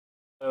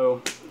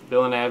Hello,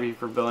 Bill and Abby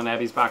for Bill and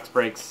Abby's Box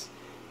Breaks.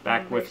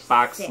 Back with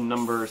box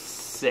number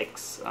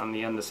 6 on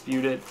the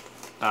Undisputed.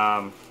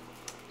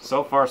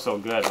 So far so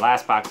good.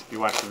 Last box, if you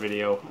watched the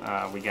video,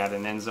 we got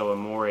an Enzo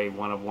Amore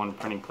 1/1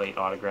 printing plate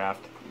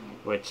autographed,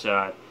 which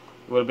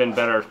would have been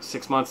better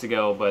 6 months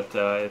ago, but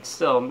it's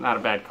still not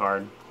a bad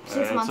card.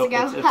 6 months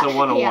ago? It's a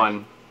 1/1,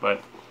 yeah.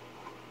 But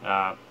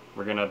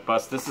we're going to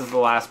bust. This is the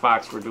last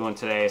box we're doing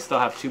today. I still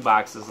have 2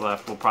 boxes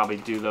left. We'll probably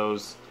do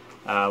those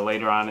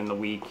later on in the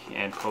week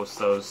and post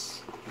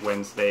those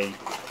Wednesday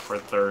or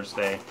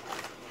Thursday.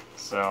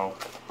 So,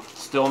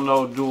 still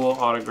no dual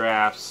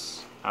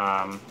autographs,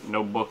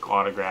 no book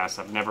autographs.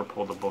 I've never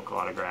pulled a book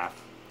autograph.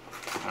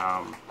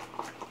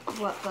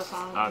 What book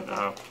autograph?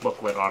 A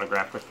booklet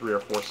autograph with 3 or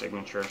 4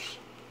 signatures.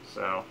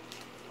 So,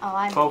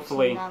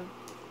 hopefully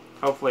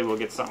we'll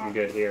get something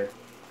good here.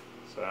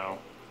 So,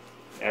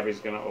 Abby's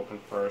gonna open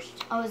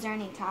first. Oh, is there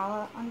any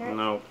towel under it?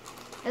 No.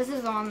 This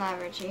is the one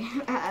that Richie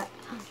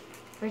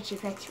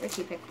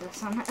picked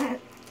this one.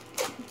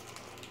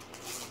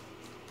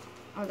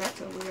 Oh,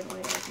 that's a weird way,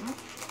 isn't it?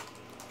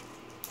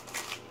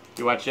 If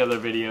you watch the other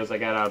videos, I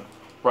got a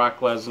Brock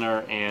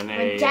Lesnar and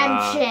a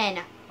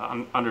Redemption.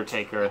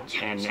 Undertaker,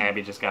 Redemption. and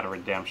Abby just got a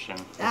redemption.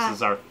 This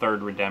is our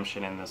 3rd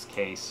redemption in this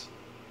case.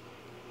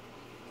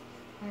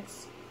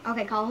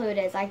 Okay, call who it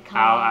is.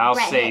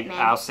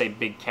 I'll say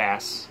Big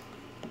Cass.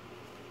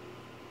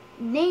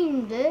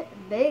 Named it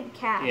Big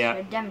Cass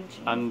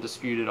Redemption.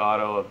 Undisputed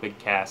auto of Big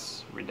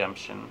Cass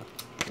redemption.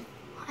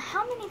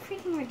 How many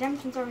freaking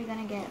redemptions are we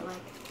gonna get? Like,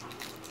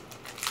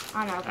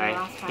 I don't know.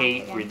 I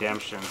hate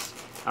redemptions.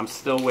 I'm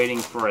still waiting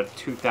for a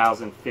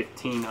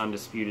 2015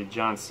 Undisputed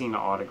John Cena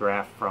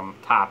autograph from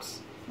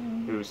Topps,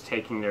 who's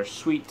taking their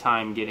sweet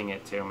time getting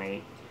it to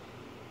me.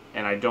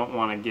 And I don't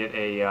want to get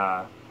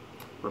a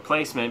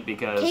replacement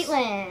because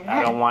Caitlyn.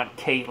 I don't want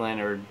Caitlyn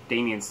or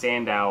Damian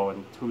Sandow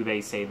and who they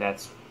say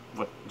that's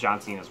what John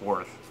Cena's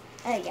worth.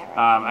 Oh, yeah,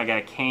 right. I got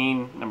a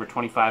Kane, number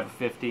 25 of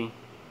 50.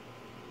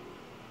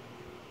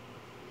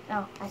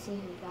 Oh, I see who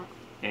you got.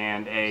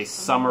 And a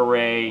Summer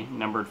Rae,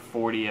 numbered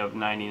 40 of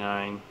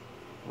 99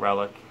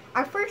 relic.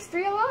 Our first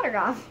 3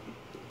 autograph.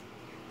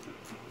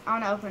 I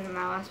want to open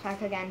my last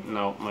pack again.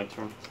 No, my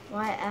turn.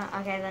 What?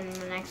 Okay, then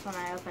the next one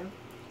I open.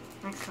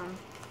 Next one.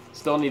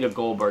 Still need a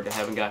Goldberg. I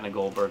haven't gotten a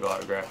Goldberg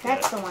autograph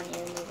yet. That's the one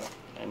you needed.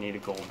 I need a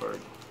Goldberg.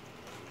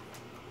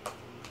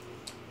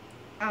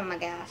 Oh my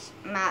gosh.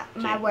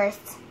 My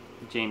worst.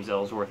 James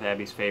Ellsworth,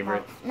 Abby's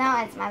favorite.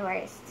 No, it's my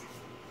worst.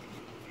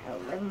 Oh,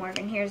 Liv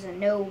Morgan. Here's a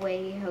No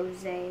Way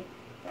Jose.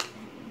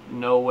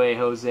 No Way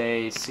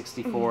Jose,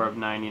 64 of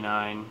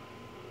 99.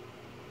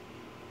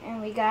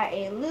 And we got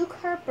a Luke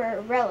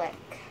Harper relic.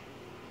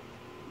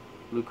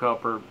 Luke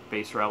Harper,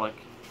 base relic.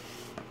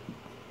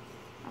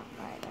 Oh,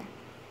 right there.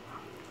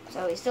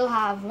 So we still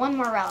have one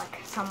more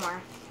relic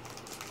somewhere.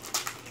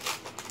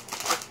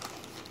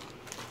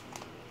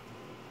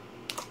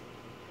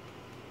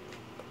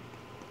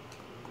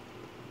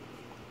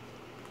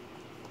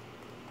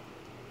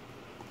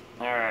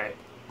 Alright,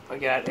 we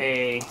got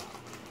a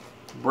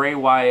Bray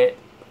Wyatt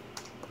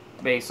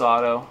base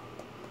auto.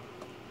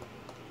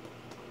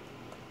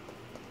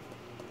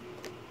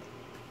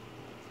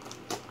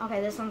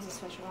 Okay, this one's a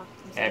special one.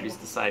 Abby's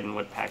deciding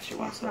what pack she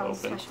wants to open.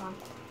 That's a special one.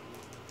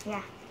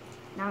 Yeah,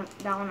 now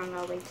that one I'm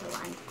gonna leave to the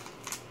line.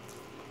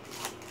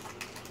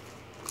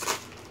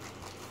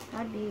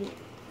 That'd be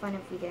fun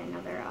if we get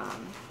another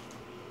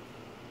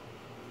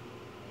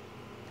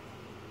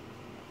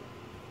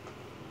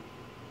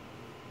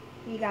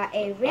We got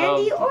a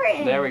Randy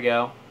Orton. There we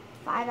go.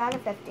 5 out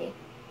of 50.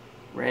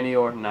 Randy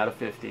Orton out of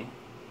 50.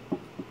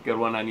 Good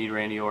one. I need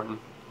Randy Orton.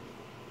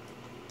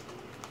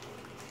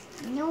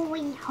 No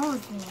Way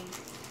Jose.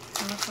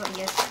 That's what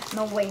he is.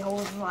 No Way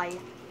Jose.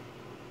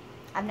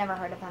 I've never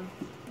heard of him.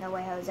 No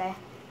Way Jose.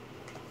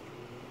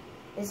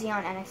 Is he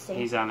on NXT?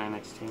 He's on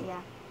NXT.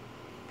 Yeah.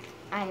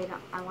 I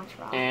watch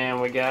Raw. And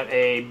we got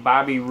a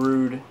Bobby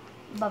Roode.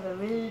 Bobby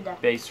Roode.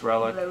 Base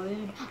relic. Bobby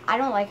Roode. I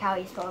don't like how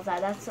he spells that.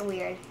 That's so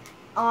weird.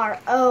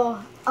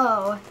 R-O-O-D-E.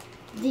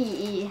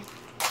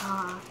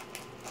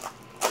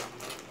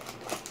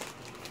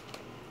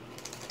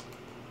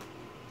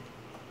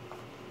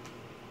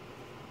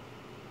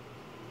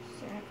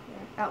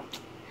 Oh,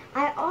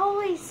 I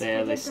always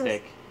there they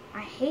stick. I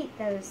hate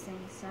those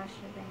things.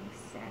 Sasha Banks,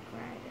 Zack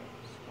Ryder.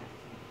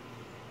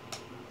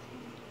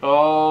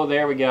 Oh,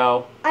 there we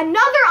go.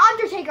 Another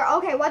Undertaker.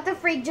 Okay, what the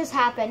freak just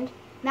happened?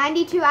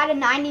 92 out of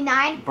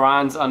 99.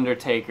 Bronze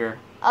Undertaker.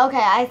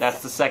 Okay,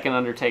 that's the 2nd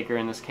Undertaker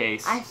in this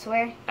case. I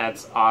swear.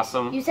 That's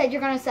awesome. You said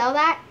you're gonna sell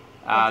that?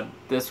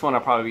 This one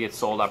I'll probably get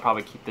sold. I'll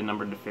probably keep the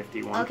number to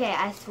 51. Okay,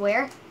 I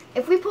swear.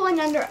 If we pull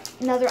another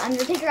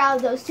Undertaker out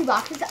of those 2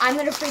 boxes, I'm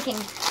gonna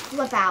freaking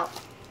flip out.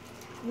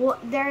 Well,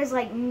 there's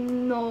like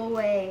no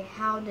way.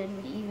 How did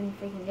we even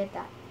freaking get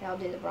that? Okay, I'll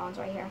do the bronze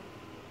right here.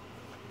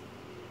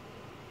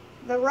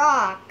 The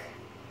Rock.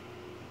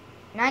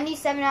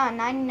 97 out of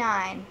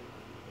 99.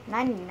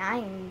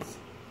 99s.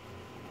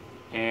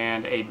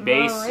 And a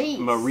base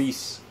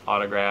Maurice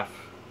autograph.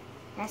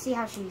 I see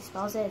how she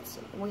spells it. It's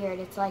weird.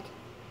 It's like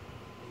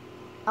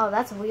Oh,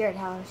 that's weird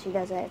how she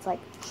does it. It's like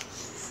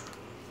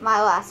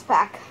my last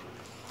pack.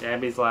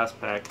 Abby's last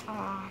pack.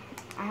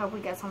 I hope we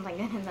get something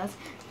good in this.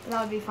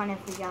 That would be fun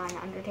if we got an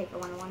Undertaker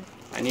 101.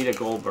 I need a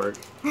Goldberg.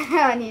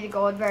 I need a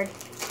Goldberg.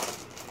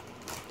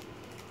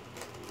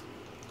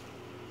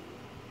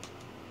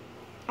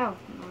 Oh,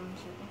 no, I'm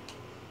sure.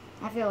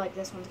 I feel like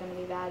this one's gonna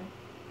be bad.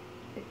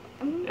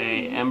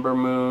 A Ember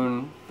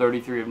Moon,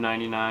 33 of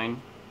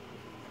 99.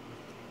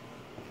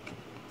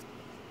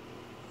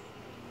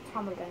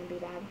 Probably gonna be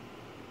bad.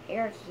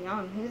 Eric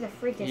Young, who the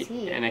freak is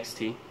he?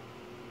 NXT.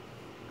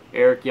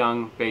 Eric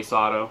Young, base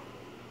auto.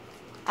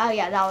 Oh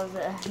yeah, that was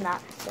a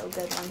not so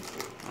good one.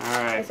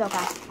 Alright. It's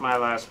okay. My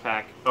last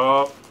pack.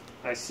 Oh,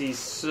 I see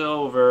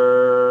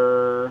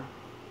silver.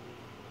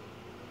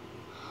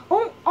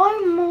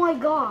 Oh my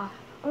god.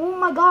 Oh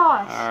my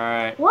gosh.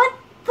 Alright. What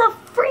the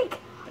freak?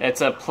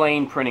 It's a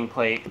plain printing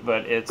plate,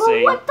 but it's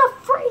what the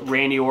freak?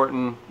 Randy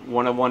Orton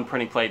 101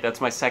 printing plate.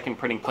 That's my second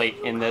printing plate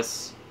in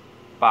this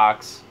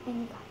box.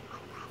 And you got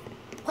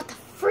autograph. What the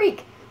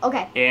freak?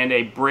 Okay. And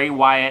a Bray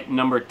Wyatt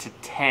number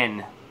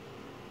 /10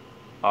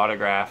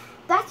 autograph.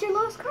 That's your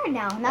lowest card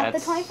now, not the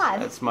 25.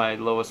 That's my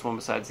lowest one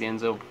besides the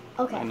Enzo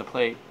and the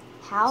plate.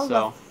 How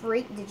the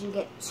freak did you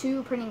get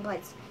 2 printing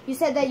plates? You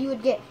said that you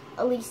would get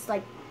at least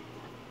like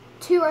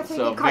 2 or 3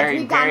 good cards.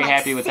 Very, very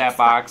happy with that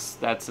box.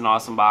 That's an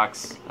awesome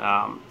box.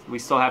 We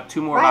still have 2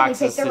 more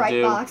boxes to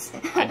do. Box.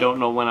 I don't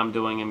know when I'm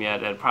doing them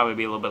yet. It'll probably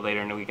be a little bit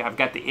later in the week. I've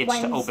got the itch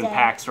to open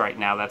packs right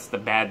now. That's the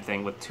bad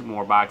thing with 2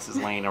 more boxes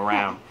laying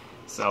around.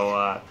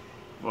 So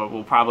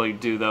we'll probably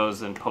do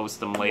those and post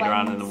them later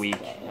on in the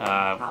week.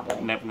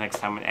 Next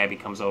time Abby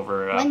comes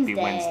over, it'll be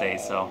Wednesday.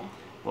 So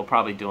we'll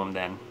probably do them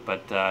then.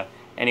 But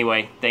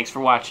anyway, thanks for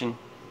watching.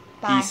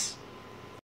 Bye. Peace.